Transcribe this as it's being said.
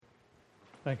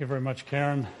Thank you very much,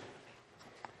 Karen.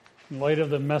 In light of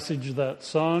the message that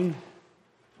sung,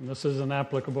 and this isn't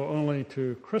applicable only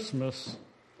to Christmas,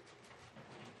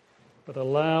 but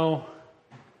allow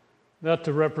that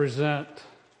to represent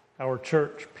our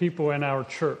church, people in our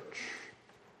church.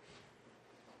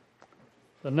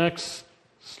 The next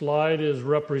slide is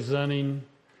representing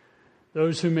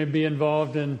those who may be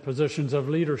involved in positions of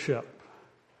leadership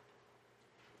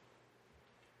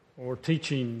or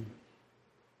teaching.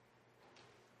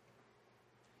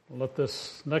 Let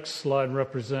this next slide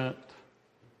represent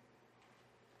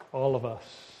all of us.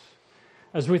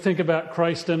 As we think about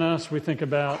Christ in us, we think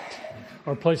about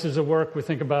our places of work, we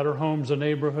think about our homes, the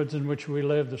neighborhoods in which we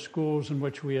live, the schools in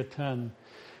which we attend.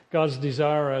 God's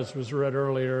desire, as was read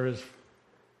earlier, is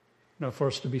for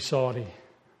us to be salty.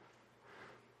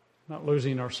 Not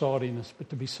losing our saltiness, but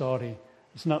to be salty.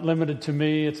 It's not limited to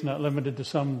me, it's not limited to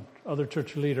some other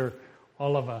church leader.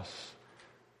 All of us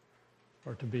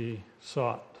are to be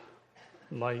salt,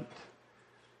 light,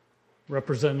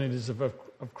 representatives of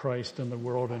Christ in the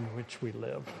world in which we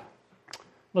live.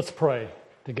 Let's pray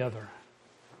together.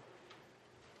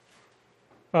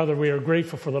 Father, we are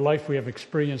grateful for the life we have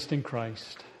experienced in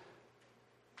Christ.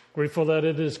 Grateful that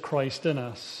it is Christ in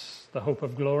us, the hope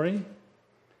of glory.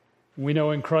 We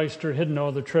know in Christ are hidden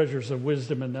all the treasures of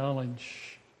wisdom and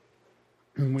knowledge.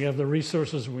 We have the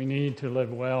resources we need to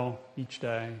live well each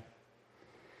day.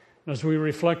 As we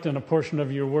reflect on a portion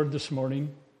of your word this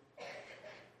morning,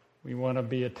 we want to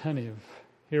be attentive,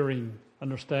 hearing,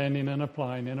 understanding, and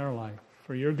applying in our life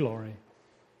for your glory.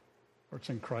 For it's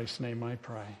in Christ's name I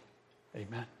pray.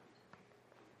 Amen.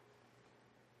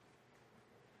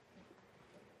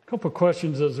 A couple of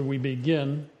questions as we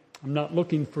begin. I'm not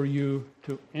looking for you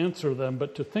to answer them,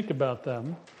 but to think about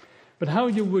them. But how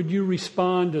would you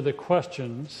respond to the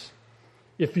questions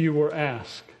if you were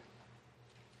asked?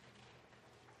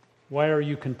 Why are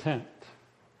you content?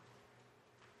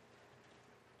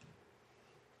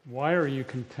 Why are you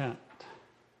content?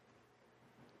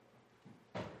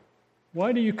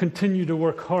 Why do you continue to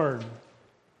work hard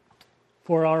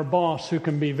for our boss who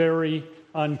can be very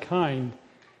unkind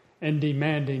and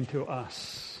demanding to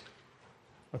us?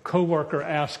 A coworker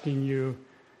asking you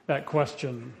that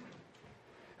question.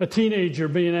 A teenager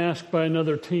being asked by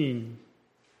another teen.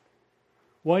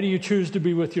 Why do you choose to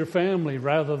be with your family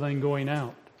rather than going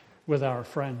out with our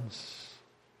friends?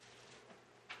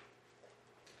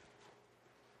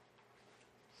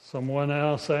 Someone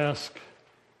else asked,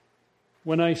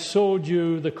 when I sold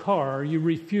you the car, you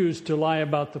refused to lie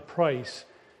about the price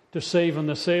to save on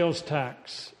the sales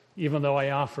tax, even though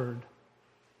I offered.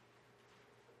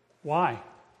 Why?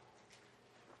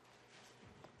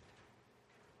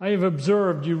 I have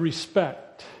observed you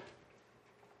respect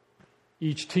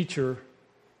each teacher,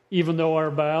 even though our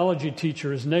biology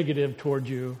teacher is negative toward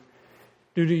you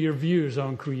due to your views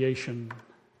on creation.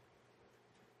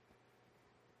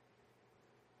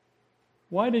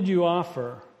 Why did you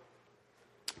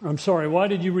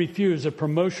refuse a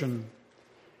promotion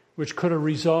which could have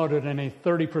resulted in a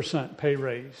 30% pay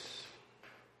raise?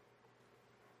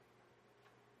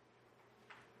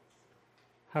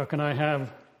 How can I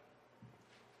have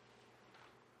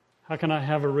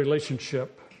a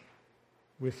relationship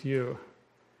with you?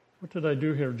 What did I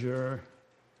do here, Jerry?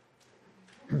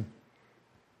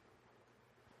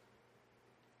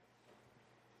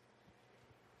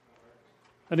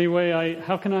 Anyway,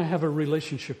 how can I have a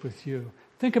relationship with you?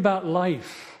 Think about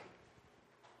life.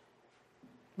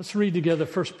 Let's read together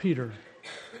 1 Peter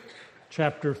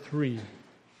chapter 3,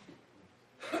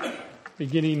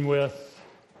 beginning with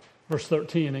verse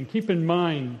 13. And keep in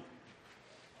mind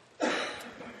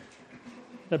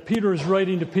that Peter is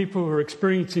writing to people who are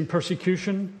experiencing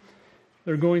persecution.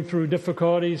 They're going through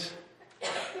difficulties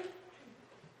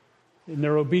in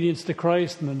their obedience to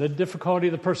Christ, and the difficulty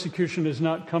of the persecution is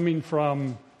not coming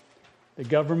from the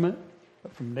government,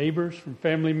 but from neighbors, from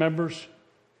family members,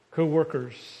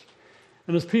 co-workers.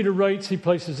 And as Peter writes, he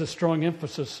places a strong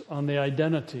emphasis on the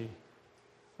identity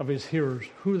of his hearers,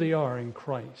 who they are in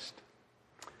Christ.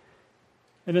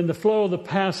 And in the flow of the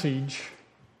passage,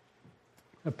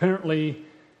 apparently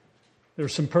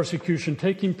there's some persecution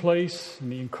taking place,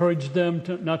 and he encouraged them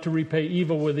not to repay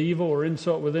evil with evil or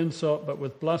insult with insult, but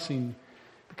with blessing,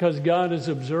 because God is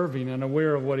observing and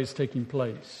aware of what is taking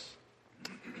place.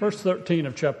 Verse 13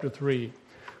 of chapter 3.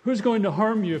 Who's going to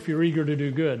harm you if you're eager to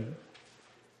do good?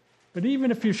 But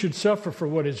even if you should suffer for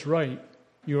what is right,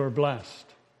 you are blessed.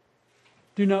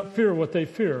 Do not fear what they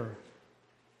fear.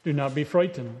 Do not be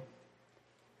frightened.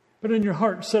 But in your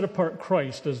heart set apart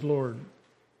Christ as Lord.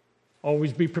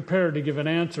 Always be prepared to give an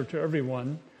answer to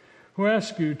everyone who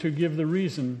asks you to give the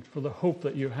reason for the hope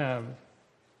that you have.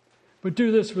 But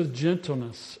do this with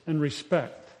gentleness and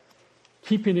respect,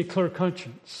 keeping a clear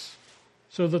conscience,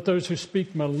 so that those who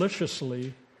speak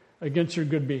maliciously against your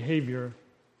good behavior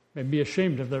may be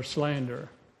ashamed of their slander.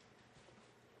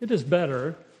 It is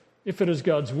better, if it is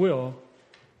God's will,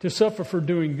 to suffer for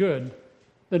doing good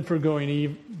than for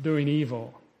doing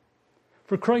evil.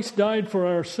 For Christ died for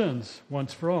our sins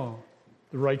once for all,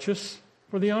 the righteous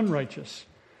for the unrighteous,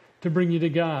 to bring you to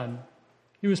God.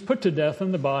 He was put to death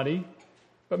in the body,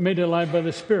 but made alive by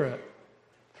the Spirit,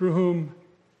 through whom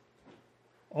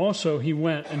also he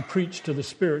went and preached to the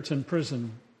spirits in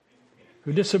prison,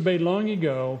 who disobeyed long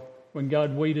ago when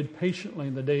God waited patiently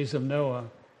in the days of Noah,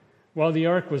 while the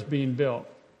ark was being built.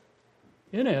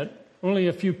 In it, only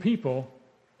a few people,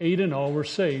 8 in all, were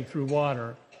saved through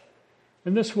water.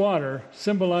 And this water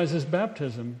symbolizes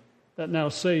baptism that now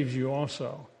saves you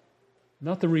also.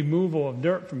 Not the removal of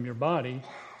dirt from your body,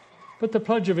 but the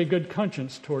pledge of a good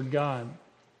conscience toward God.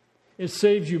 It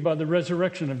saves you by the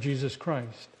resurrection of Jesus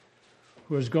Christ,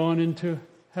 who has gone into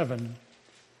heaven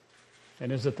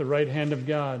and is at the right hand of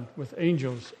God with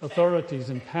angels, authorities,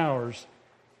 and powers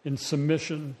in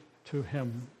submission to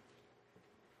him.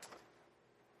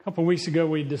 A couple weeks ago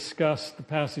we discussed the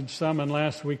passage some, and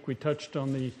last week we touched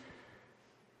on the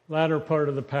latter part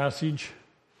of the passage.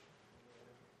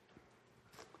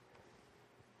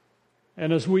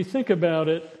 And as we think about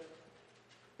it,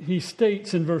 he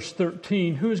states in verse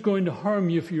 13, who is going to harm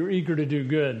you if you're eager to do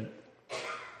good?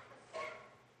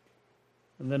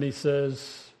 And then he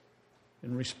says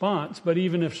in response, but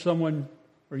even if someone,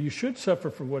 or you should suffer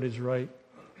for what is right,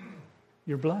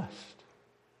 you're blessed.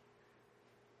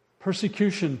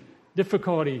 Persecution,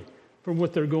 difficulty from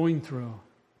what they're going through.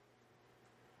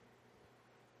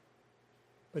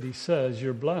 But he says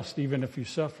you're blessed even if you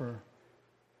suffer.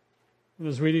 And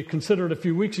as we considered a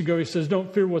few weeks ago, he says,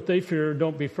 don't fear what they fear,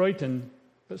 don't be frightened,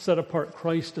 but set apart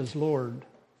Christ as Lord.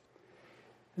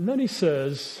 And then he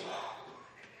says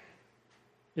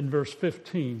in verse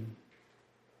 15,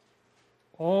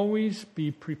 always be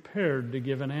prepared to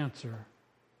give an answer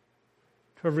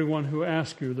to everyone who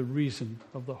asks you the reason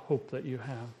of the hope that you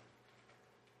have.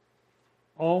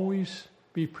 Always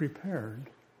be prepared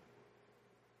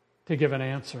to give an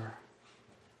answer.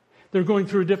 They're going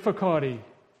through difficulty.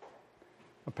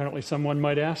 Apparently someone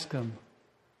might ask them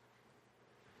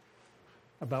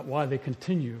about why they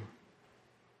continue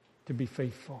to be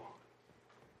faithful.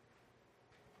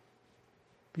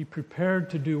 Be prepared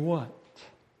to do what?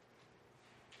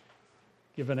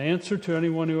 Give an answer to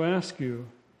anyone who asks you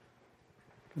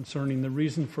concerning the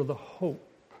reason for the hope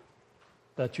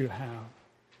that you have.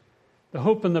 The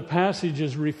hope in the passage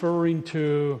is referring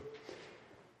to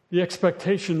the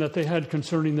expectation that they had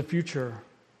concerning the future.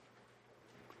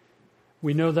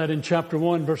 We know that in chapter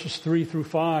 1, verses 3 through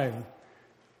 5,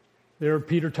 there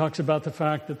Peter talks about the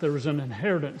fact that there was an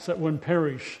inheritance that wouldn't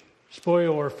perish,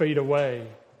 spoil, or fade away.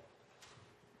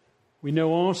 We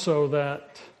know also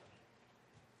that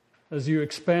as you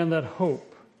expand that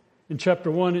hope, in chapter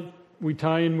 1, we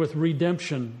tie in with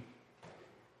redemption,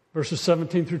 verses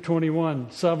 17 through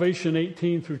 21, salvation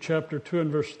 18 through chapter 2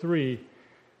 and verse 3.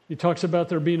 He talks about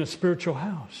there being a spiritual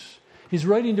house. He's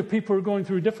writing to people who are going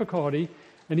through difficulty,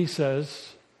 and he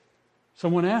says,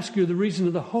 someone asks you the reason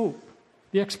of the hope,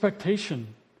 the expectation,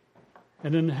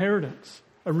 an inheritance,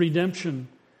 a redemption,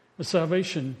 a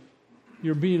salvation.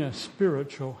 You're being a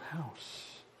spiritual house.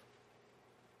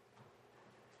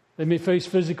 They may face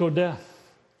physical death.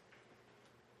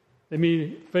 They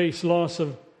may face loss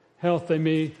of health. They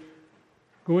may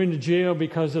go into jail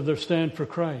because of their stand for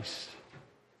Christ.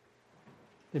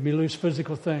 They may lose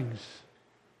physical things.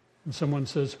 And someone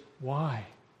says, why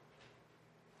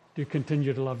do you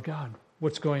continue to love God?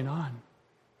 What's going on?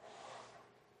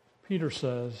 Peter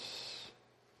says,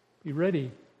 be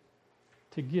ready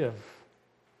to give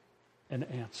an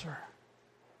answer.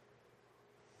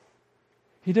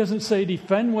 He doesn't say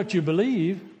defend what you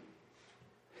believe.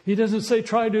 He doesn't say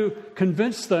try to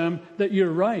convince them that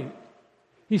you're right.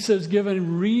 He says give a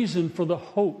reason for the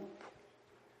hope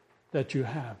that you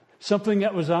have. Something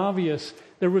that was obvious.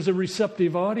 There was a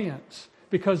receptive audience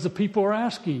because the people are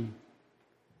asking.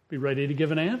 Be ready to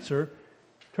give an answer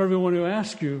to everyone who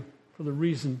asks you for the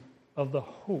reason of the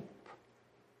hope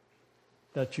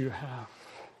that you have.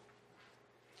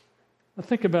 Now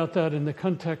think about that in the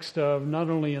context of not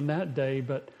only in that day,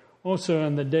 but also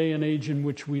in the day and age in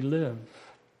which we live.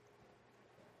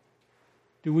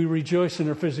 Do we rejoice in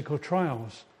our physical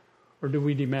trials, or do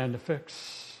we demand a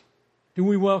fix? Do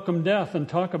we welcome death and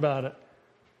talk about it,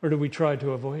 or do we try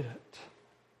to avoid it?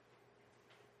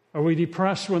 Are we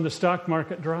depressed when the stock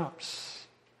market drops?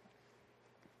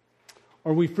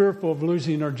 Are we fearful of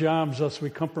losing our jobs lest we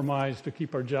compromise to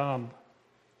keep our job?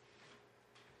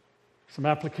 Some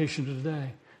application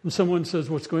today. And someone says,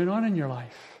 what's going on in your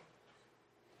life?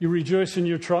 You rejoice in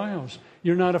your trials.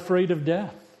 You're not afraid of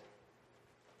death.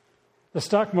 The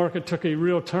stock market took a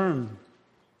real turn,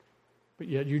 but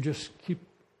yet you just keep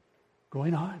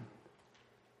going on.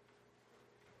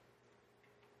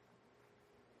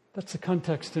 That's the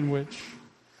context in which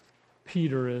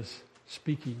Peter is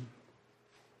speaking.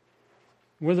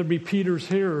 Whether it be Peter's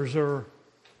hearers or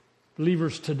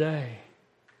believers today,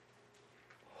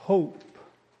 hope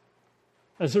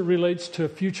as it relates to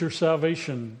future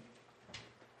salvation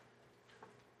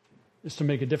is to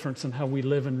make a difference in how we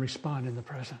live and respond in the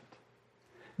present.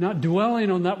 Not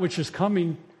dwelling on that which is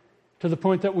coming to the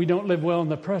point that we don't live well in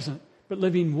the present, but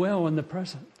living well in the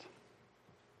present.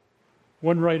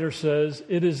 One writer says,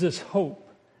 it is this hope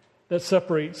that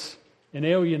separates and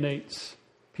alienates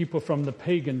people from the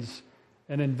pagans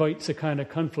and invites the kind of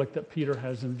conflict that Peter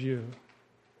has in view.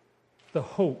 The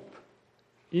hope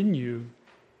in you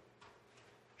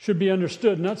should be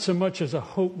understood not so much as a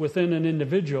hope within an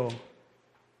individual,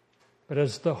 but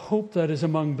as the hope that is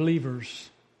among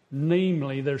believers,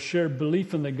 namely their shared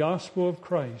belief in the gospel of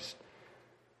Christ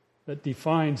that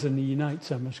defines and unites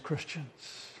them as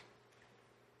Christians.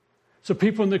 So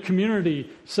people in the community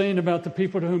saying about the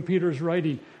people to whom Peter is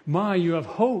writing, you have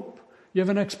hope. You have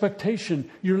an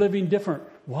expectation. You're living different.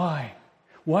 Why?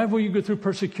 Why will you go through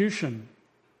persecution?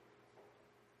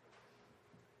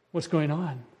 What's going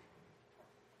on?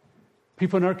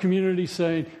 People in our community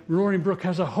saying, Roaring Brook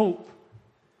has a hope.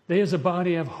 They as a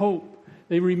body have hope.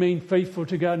 They remain faithful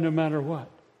to God no matter what.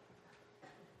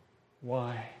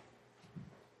 Why?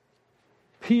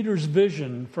 Peter's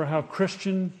vision for how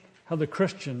the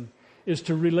Christian is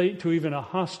to relate to even a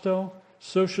hostile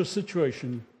social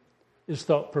situation is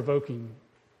thought-provoking.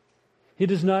 He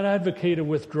does not advocate a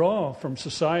withdrawal from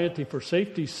society for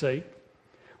safety's sake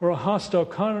or a hostile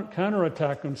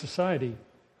counterattack on society.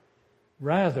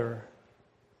 Rather,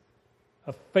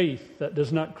 a faith that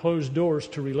does not close doors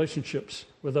to relationships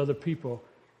with other people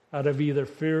out of either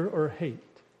fear or hate.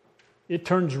 It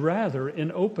turns rather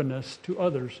in openness to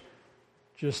others,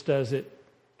 just as it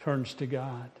turns to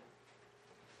God.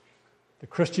 The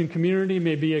Christian community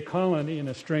may be a colony in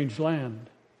a strange land,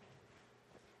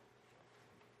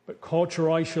 but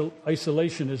cultural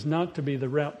isolation is not to be the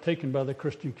route taken by the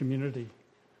Christian community.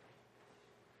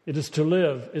 It is to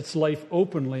live its life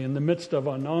openly in the midst of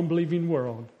an unbelieving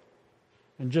world,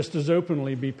 and just as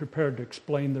openly be prepared to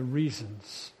explain the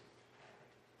reasons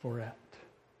for it.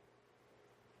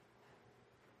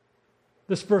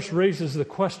 This verse raises the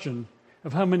question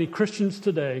of how many Christians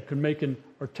today could make an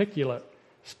articulate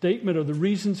statement of the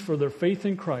reasons for their faith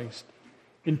in Christ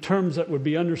in terms that would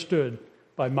be understood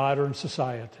by modern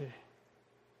society.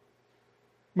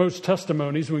 Most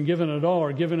testimonies, when given at all,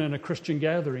 are given in a Christian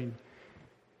gathering,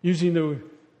 using the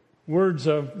words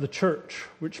of the church,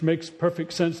 which makes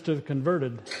perfect sense to the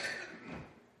converted,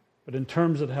 but in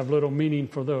terms that have little meaning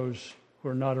for those who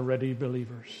are not already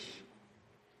believers.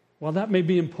 While that may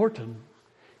be important,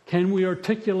 can we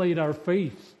articulate our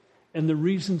faith and the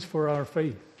reasons for our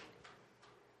faith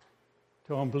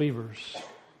to unbelievers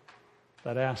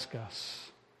that ask us,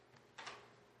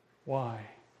 why?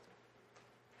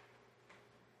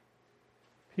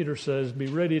 Peter says, be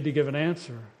ready to give an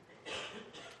answer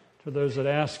to those that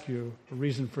ask you a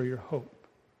reason for your hope.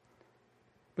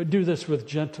 But do this with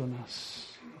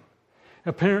gentleness.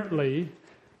 Apparently,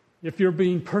 if you're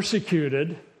being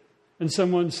persecuted and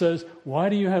someone says, why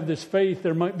do you have this faith?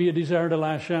 There might be a desire to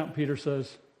lash out. Peter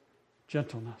says,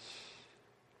 gentleness.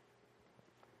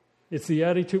 It's the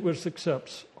attitude which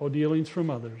accepts all dealings from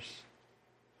others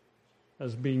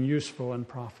as being useful and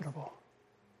profitable.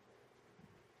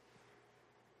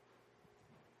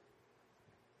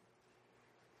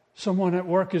 Someone at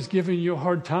work is giving you a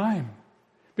hard time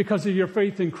because of your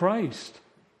faith in Christ.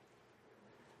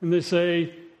 And they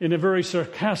say, in a very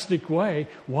sarcastic way,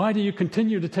 why do you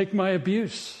continue to take my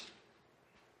abuse?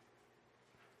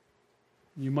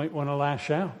 You might want to lash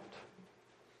out.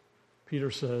 Peter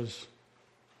says,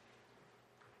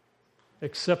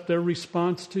 accept their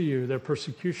response to you, their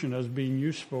persecution, as being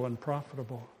useful and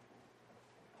profitable.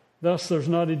 Thus, there's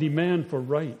not a demand for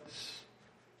rights,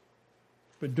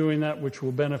 but doing that which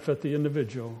will benefit the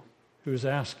individual who is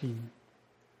asking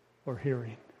or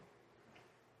hearing.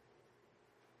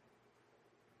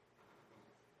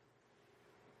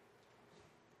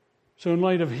 So in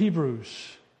light of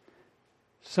Hebrews,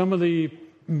 some of the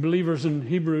believers in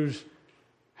Hebrews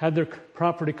had their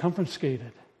property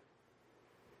confiscated.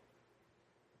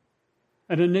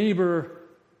 And a neighbor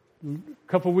A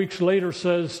couple weeks later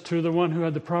says to the one who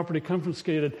had the property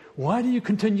confiscated, "Why do you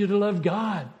continue to love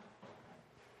God?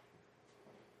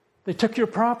 They took your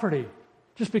property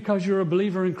just because you're a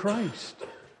believer in Christ."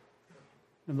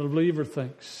 And the believer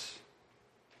thinks,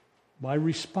 my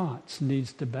response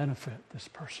needs to benefit this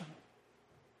person.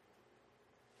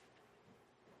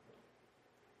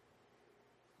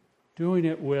 Doing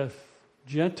it with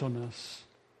gentleness,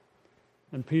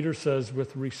 and Peter says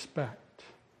with respect.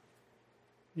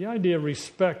 The idea of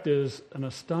respect is an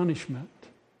astonishment,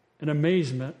 an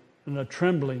amazement, and a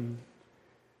trembling.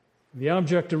 The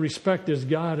object of respect is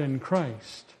God and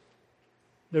Christ.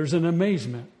 There's an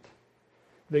amazement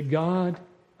that God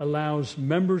allows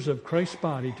members of Christ's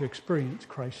body to experience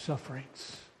Christ's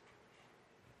sufferings.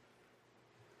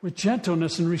 With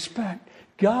gentleness and respect,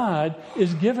 God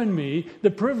has given me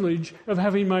the privilege of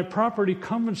having my property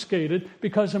confiscated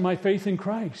because of my faith in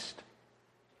Christ.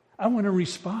 I want to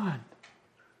respond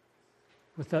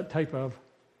with that type of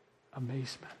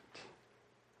amazement.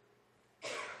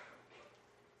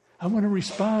 I want to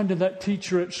respond to that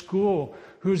teacher at school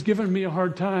who's given me a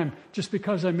hard time just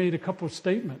because I made a couple of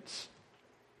statements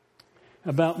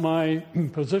about my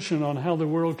position on how the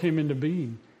world came into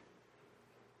being.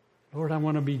 Lord, I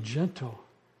want to be gentle.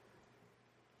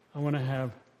 I want to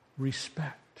have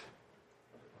respect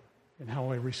in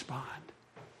how I respond.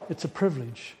 It's a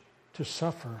privilege to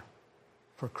suffer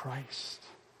for Christ.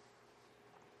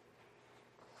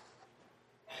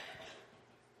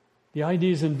 The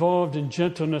ideas involved in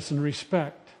gentleness and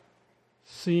respect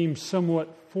seem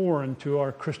somewhat foreign to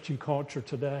our Christian culture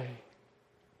today.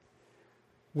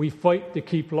 We fight to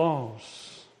keep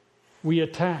laws. We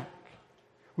attack.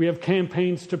 We have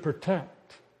campaigns to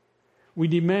protect. We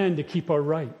demand to keep our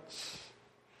rights.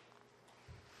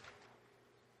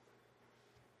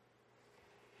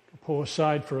 I'll pull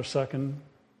aside for a second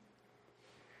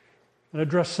and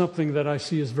address something that I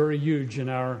see as very huge in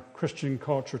our Christian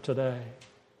culture today.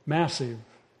 Massive.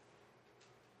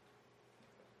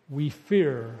 We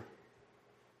fear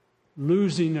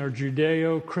losing our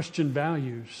Judeo-Christian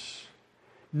values,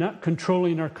 not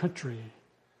controlling our country.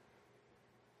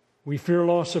 We fear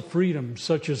loss of freedom,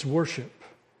 such as worship,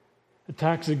 a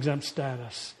tax-exempt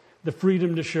status, the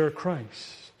freedom to share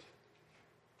Christ.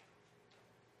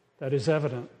 That is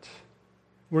evident.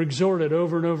 We're exhorted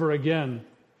over and over again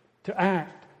to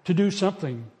act, to do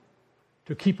something,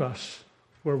 to keep us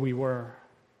where we were.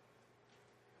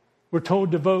 We're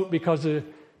told to vote because the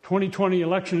 2020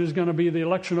 election is going to be the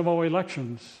election of all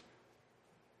elections.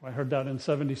 I heard that in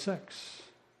 76.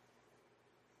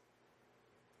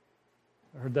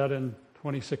 I heard that in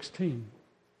 2016.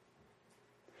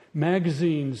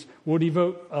 Magazines will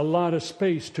devote a lot of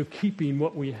space to keeping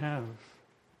what we have.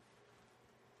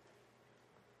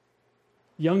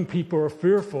 Young people are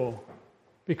fearful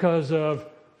because of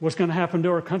what's going to happen to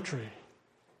our country.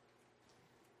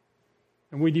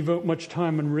 And we devote much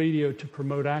time on radio to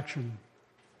promote action,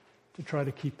 to try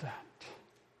to keep that.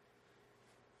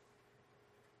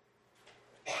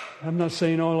 I'm not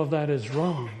saying all of that is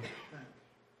wrong.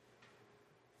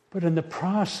 But in the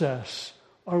process,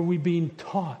 are we being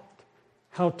taught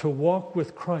how to walk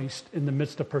with Christ in the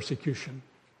midst of persecution?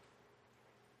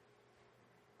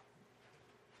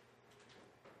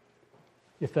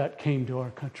 If that came to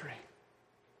our country.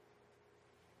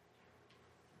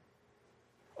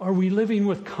 Are we living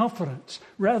with confidence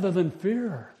rather than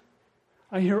fear?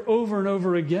 I hear over and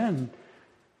over again,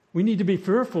 we need to be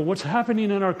fearful. What's happening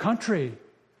in our country?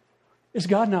 Is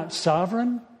God not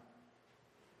sovereign?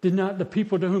 Did not the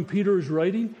people to whom Peter is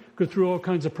writing go through all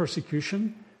kinds of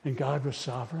persecution and God was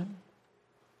sovereign?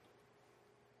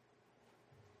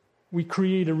 We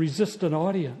create a resistant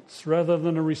audience rather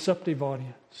than a receptive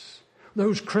audience.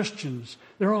 Those Christians,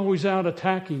 they're always out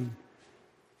attacking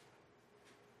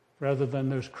rather than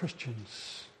those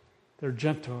Christians. They're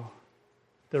gentle.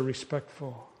 They're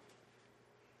respectful.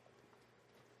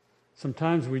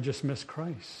 Sometimes we just miss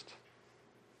Christ.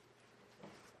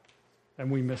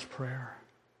 And we miss prayer.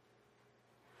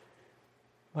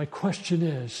 My question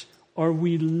is, are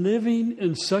we living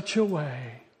in such a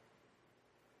way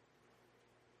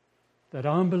that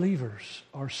unbelievers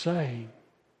are saying,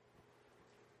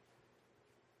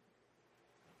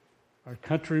 our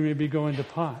country may be going to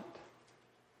pot,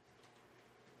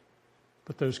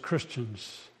 but those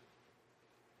Christians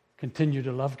continue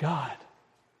to love God.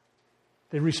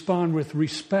 They respond with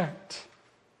respect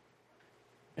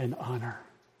and honor.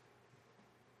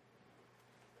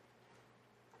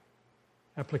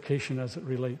 Application as it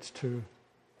relates to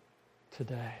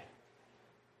today.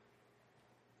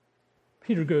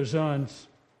 Peter goes on,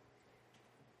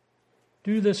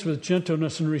 do this with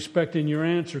gentleness and respect in your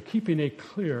answer, keeping a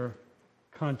clear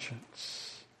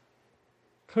conscience.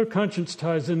 Clear conscience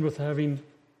ties in with having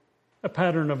a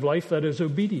pattern of life that is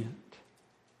obedient.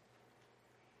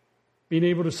 Being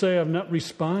able to say, I've not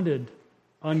responded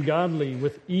ungodly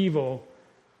with evil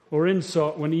or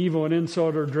insult when evil and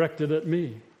insult are directed at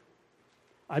me.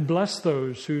 I bless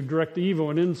those who direct evil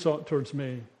and insult towards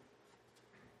me.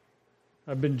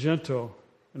 I've been gentle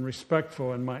and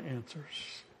respectful in my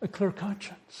answers. A clear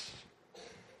conscience.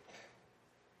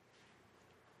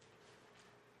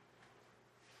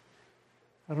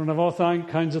 I don't have all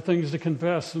kinds of things to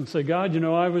confess and say, God,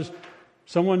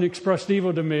 someone expressed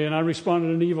evil to me and I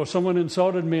responded in evil. Someone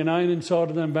insulted me and I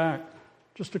insulted them back.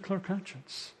 Just a clear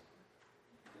conscience.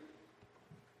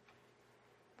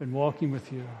 Been walking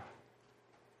with you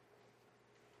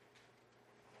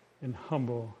in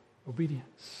humble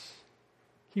obedience.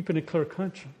 Keeping a clear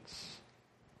conscience.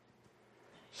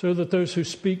 So that those who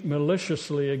speak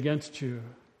maliciously against you,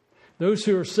 those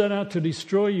who are set out to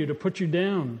destroy you, to put you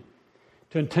down,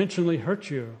 to intentionally hurt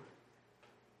you,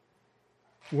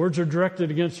 words are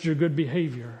directed against your good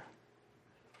behavior.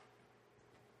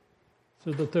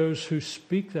 So that those who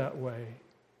speak that way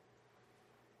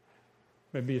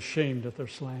may be ashamed at their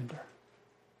slander.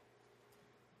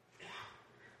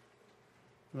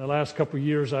 In the last couple of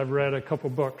years, I've read a couple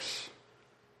books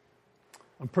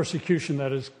on persecution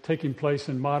that is taking place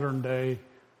in modern day,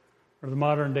 or the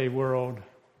modern day world.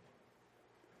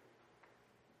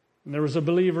 And there was a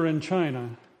believer in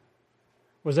China,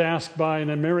 was asked by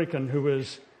an American who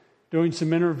was doing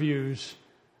some interviews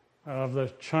of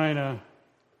the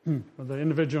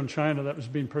individual in China that was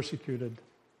being persecuted.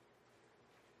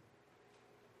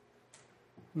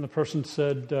 And the person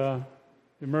said, the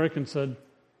American said,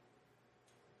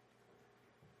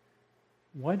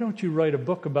 why don't you write a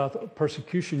book about the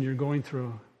persecution you're going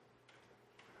through?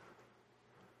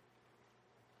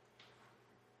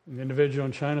 And the individual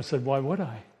in China said, why would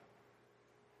I?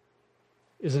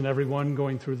 Isn't everyone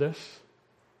going through this?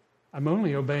 I'm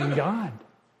only obeying God.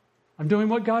 I'm doing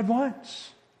what God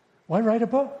wants. Why write a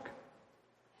book?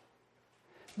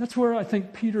 That's where I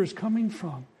think Peter is coming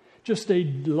from. Just a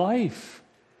life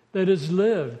that is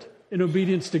lived in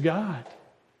obedience to God.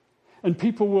 And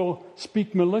people will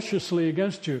speak maliciously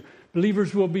against you.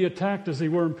 Believers will be attacked as they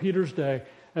were in Peter's day,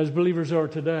 as believers are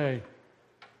today.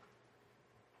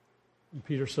 And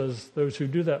Peter says those who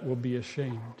do that will be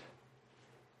ashamed.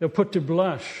 They'll put to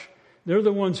blush. They're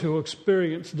the ones who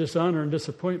experience dishonor and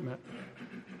disappointment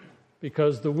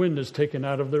because the wind is taken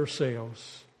out of their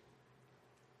sails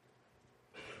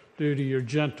due to your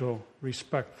gentle,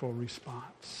 respectful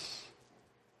response.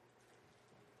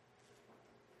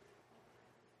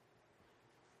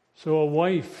 So a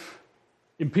wife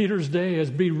in Peter's day is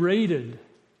berated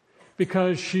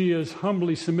because she is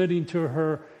humbly submitting to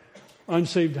her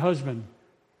unsaved husband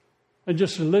and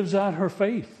just lives out her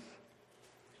faith.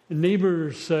 And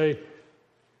neighbors say,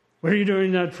 what are you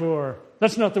doing that for?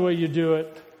 That's not the way you do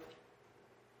it.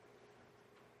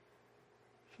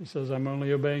 She says, I'm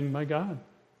only obeying my God.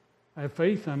 I have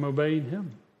faith, I'm obeying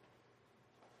Him.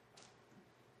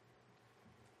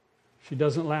 She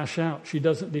doesn't lash out. She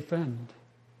doesn't defend.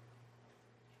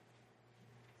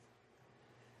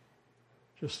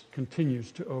 Just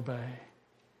continues to obey.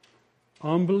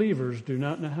 Unbelievers do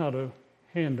not know how to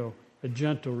handle a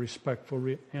gentle,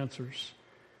 respectful answers.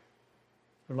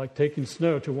 They're like taking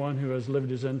snow to one who has lived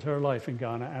his entire life in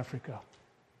Ghana, Africa.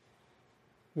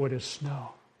 What is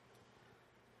snow?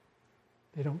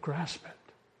 They don't grasp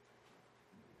it.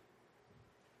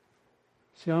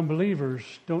 See, unbelievers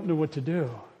don't know what to do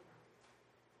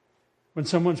when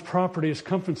someone's property is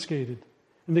confiscated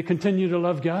and they continue to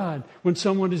love God, when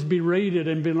someone is berated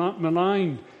and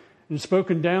maligned and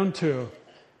spoken down to,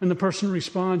 and the person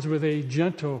responds with a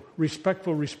gentle,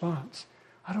 respectful response.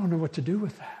 I don't know what to do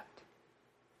with that.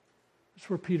 That's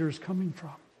where Peter is coming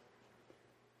from.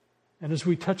 And as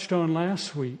we touched on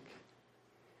last week,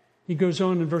 he goes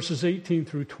on in verses 18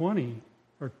 through 20,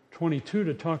 or 22,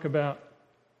 to talk about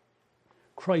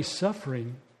Christ's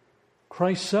suffering.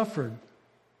 Christ suffered.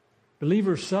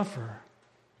 Believers suffer.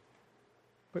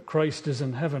 But Christ is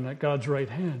in heaven at God's right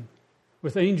hand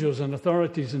with angels and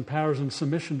authorities and powers in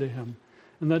submission to Him.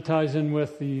 And that ties in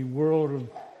with the world of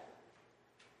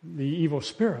the evil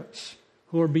spirits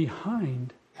who are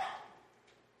behind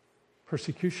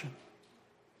persecution.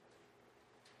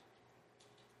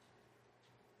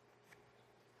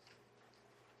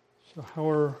 So how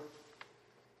are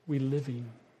we living?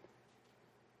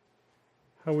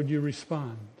 How would you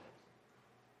respond?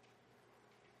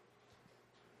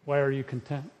 Why are you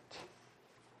content?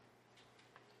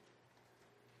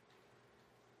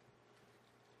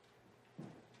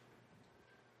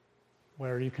 Why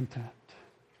are you content?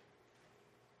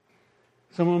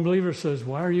 Some unbeliever says,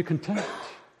 why are you content?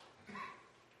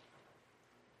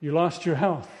 You lost your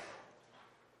health.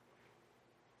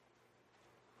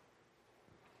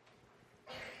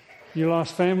 You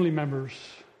lost family members.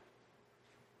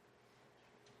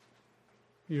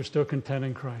 You're still content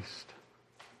in Christ.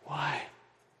 Why?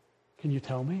 Can you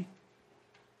tell me?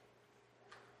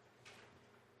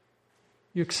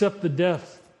 You accept the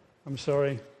death. I'm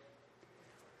sorry.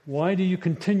 Why do you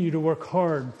continue to work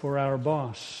hard for our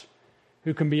boss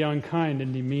who can be unkind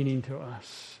and demeaning to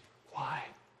us? Why?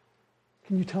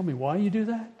 Can you tell me why you do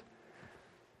that?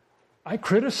 I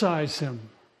criticize him.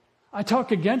 I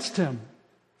talk against him.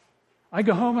 I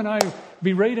go home and I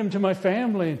berate him to my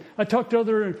family. I talk to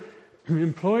other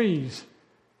employees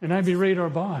and I berate our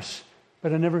boss.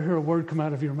 But I never hear a word come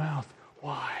out of your mouth.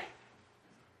 Why?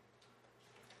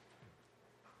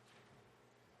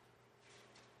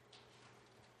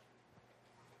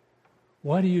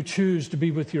 Why do you choose to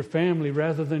be with your family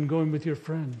rather than going with your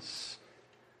friends?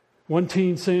 One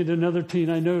teen saying to another teen,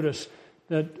 I noticed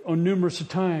that on numerous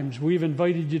times we've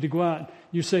invited you to go out.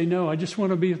 You say, no, I just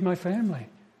want to be with my family.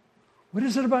 What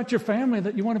is it about your family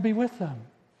that you want to be with them?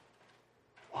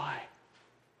 Why?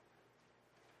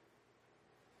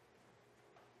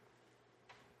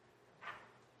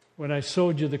 When I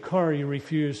sold you the car, you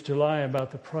refused to lie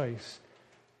about the price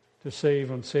to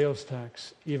save on sales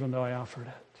tax, even though I offered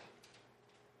it.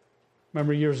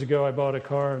 Remember years ago I bought a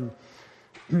car,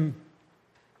 and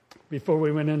before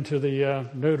we went into the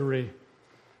notary,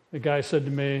 the guy said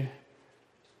to me,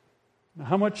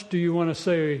 how much do you want to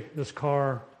say this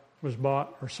car was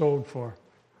bought or sold for?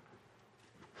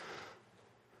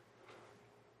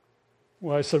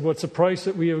 Well, I said, what's the price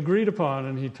that we have agreed upon?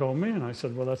 And he told me, and I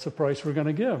said, well, that's the price we're going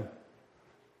to give.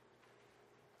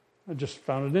 I just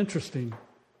found it interesting.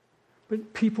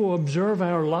 But people observe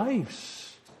our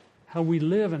lives, how we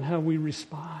live and how we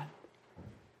respond.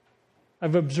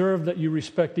 I've observed that you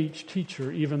respect each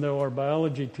teacher, even though our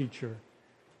biology teacher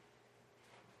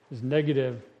is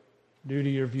negative due to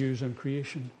your views on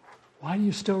creation. Why do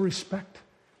you still respect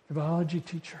the biology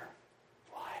teacher?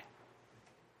 Why?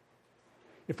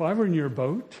 If I were in your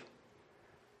boat,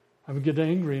 I would get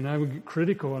angry and I would get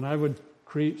critical and I would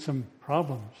create some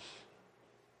problems.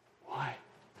 Why?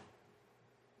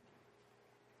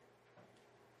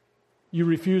 You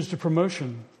refused a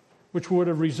promotion, which would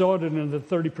have resulted in a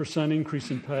 30% increase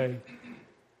in pay.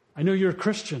 I know you're a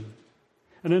Christian,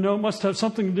 and I know it must have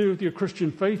something to do with your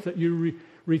Christian faith that you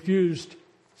refused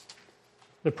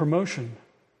the promotion.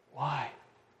 Why?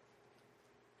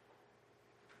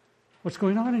 What's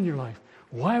going on in your life?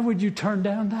 Why would you turn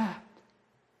down that?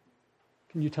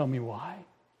 Can you tell me why?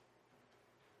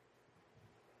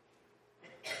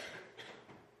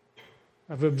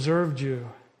 I've observed you.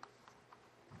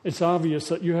 It's obvious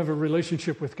that you have a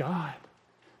relationship with God,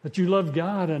 that you love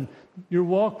God, and your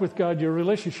walk with God, your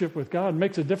relationship with God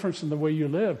makes a difference in the way you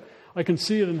live. I can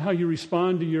see it in how you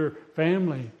respond to your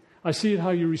family. I see it how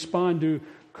you respond to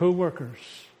co-workers.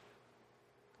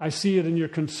 I see it in your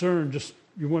concern, just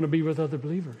you want to be with other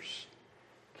believers.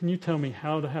 Can you tell me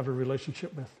how to have a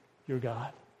relationship with your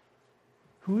God?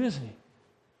 Who is He?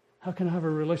 How can I have a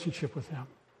relationship with Him?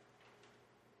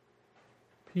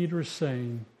 Peter is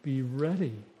saying, be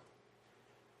ready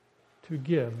to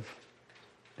give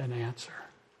an answer.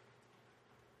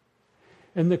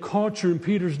 And the culture in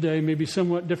Peter's day may be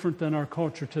somewhat different than our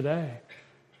culture today,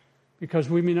 because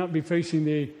we may not be facing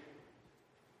the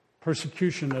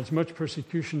persecution, as much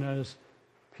persecution as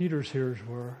Peter's hearers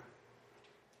were,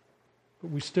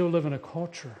 but we still live in a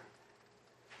culture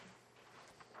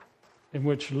in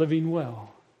which living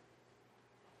well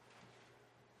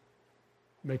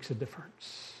makes a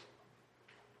difference.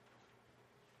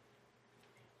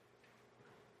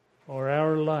 Or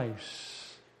our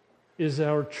lives, is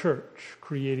our church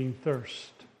creating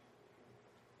thirst?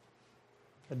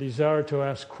 A desire to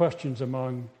ask questions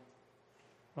among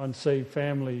unsaved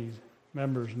family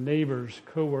members, neighbors,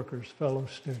 co-workers, fellow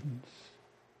students?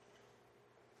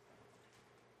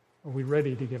 Are we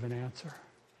ready to give an answer?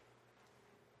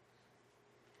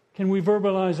 Can we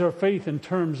verbalize our faith in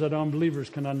terms that unbelievers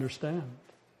can understand?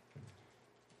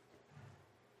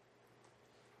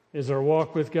 Is our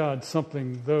walk with God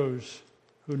something those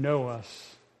who know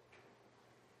us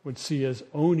would see as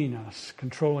owning us,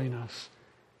 controlling us?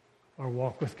 Our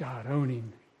walk with God,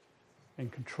 owning and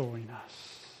controlling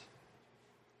us.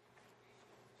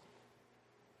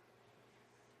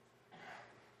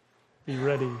 Be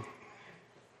ready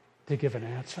to give an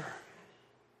answer.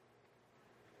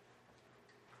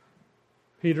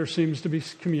 Peter seems to be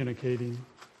communicating.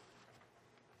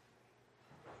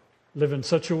 Live in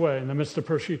such a way in the midst of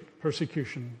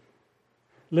persecution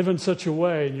live in such a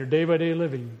way in your day-by-day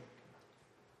living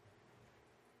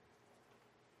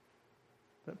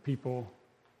that people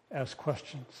ask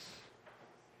questions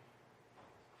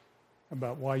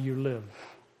about why you live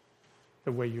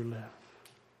the way you live.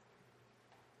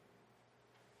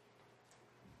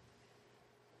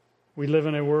 We live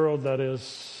in a world that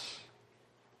is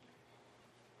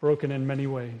broken in many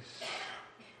ways.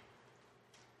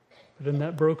 But in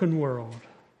that broken world,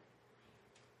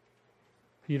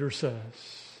 Peter says,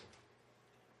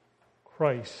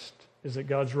 Christ is at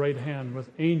God's right hand with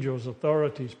angels,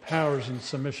 authorities, powers in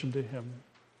submission to him.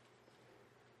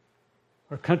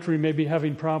 Our country may be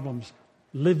having problems.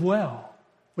 Live well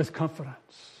with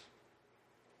confidence.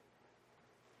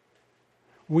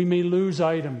 We may lose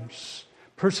items.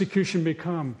 Persecution may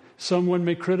come. Someone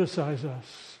may criticize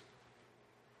us.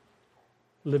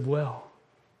 Live well.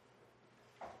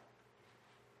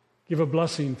 Give a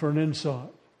blessing for an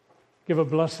insult. Give a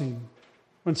blessing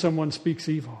when someone speaks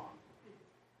evil.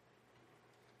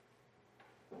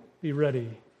 Be ready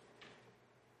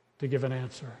to give an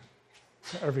answer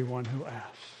to everyone who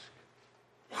asks.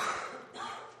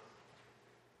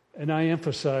 And I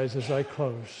emphasize as I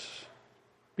close,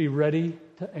 be ready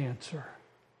to answer.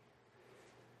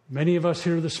 Many of us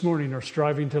here this morning are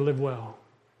striving to live well.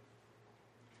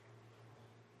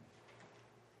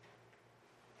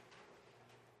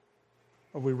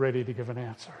 Are we ready to give an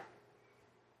answer?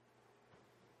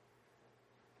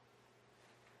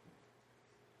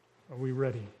 Are we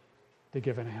ready to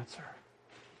give an answer?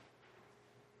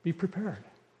 Be prepared.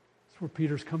 That's where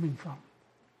Peter's coming from.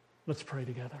 Let's pray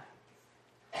together.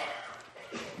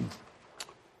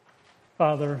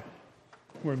 Father,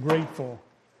 we're grateful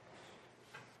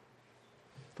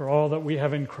for all that we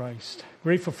have in Christ.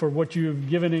 Grateful for what you have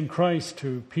given in Christ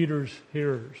to Peter's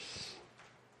hearers.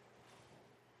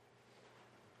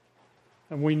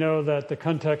 And we know that the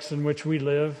context in which we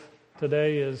live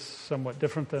today is somewhat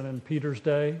different than in Peter's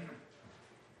day.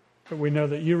 But we know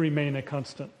that you remain a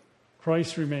constant.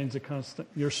 Christ remains a constant.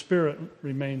 Your Spirit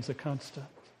remains a constant.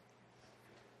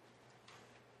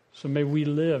 So may we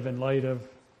live in light of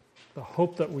the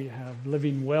hope that we have,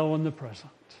 living well in the present.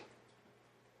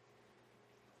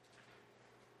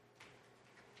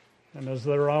 And as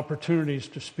there are opportunities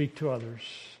to speak to others,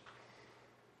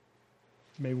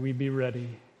 may we be ready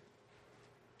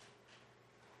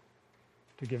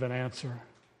to give an answer,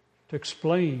 to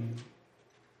explain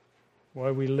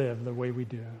why we live the way we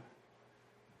do,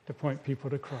 to point people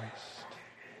to Christ,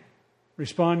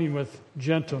 responding with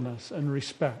gentleness and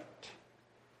respect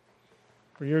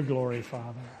for your glory,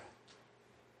 Father.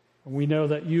 And we know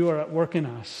that you are at work in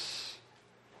us.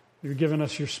 You've given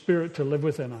us your Spirit to live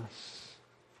within us.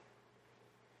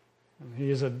 And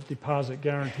he is a deposit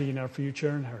guaranteeing our future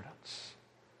inheritance.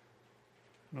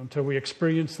 And until we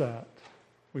experience that,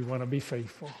 we want to be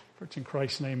faithful. For it's in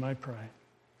Christ's name I pray.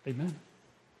 Amen.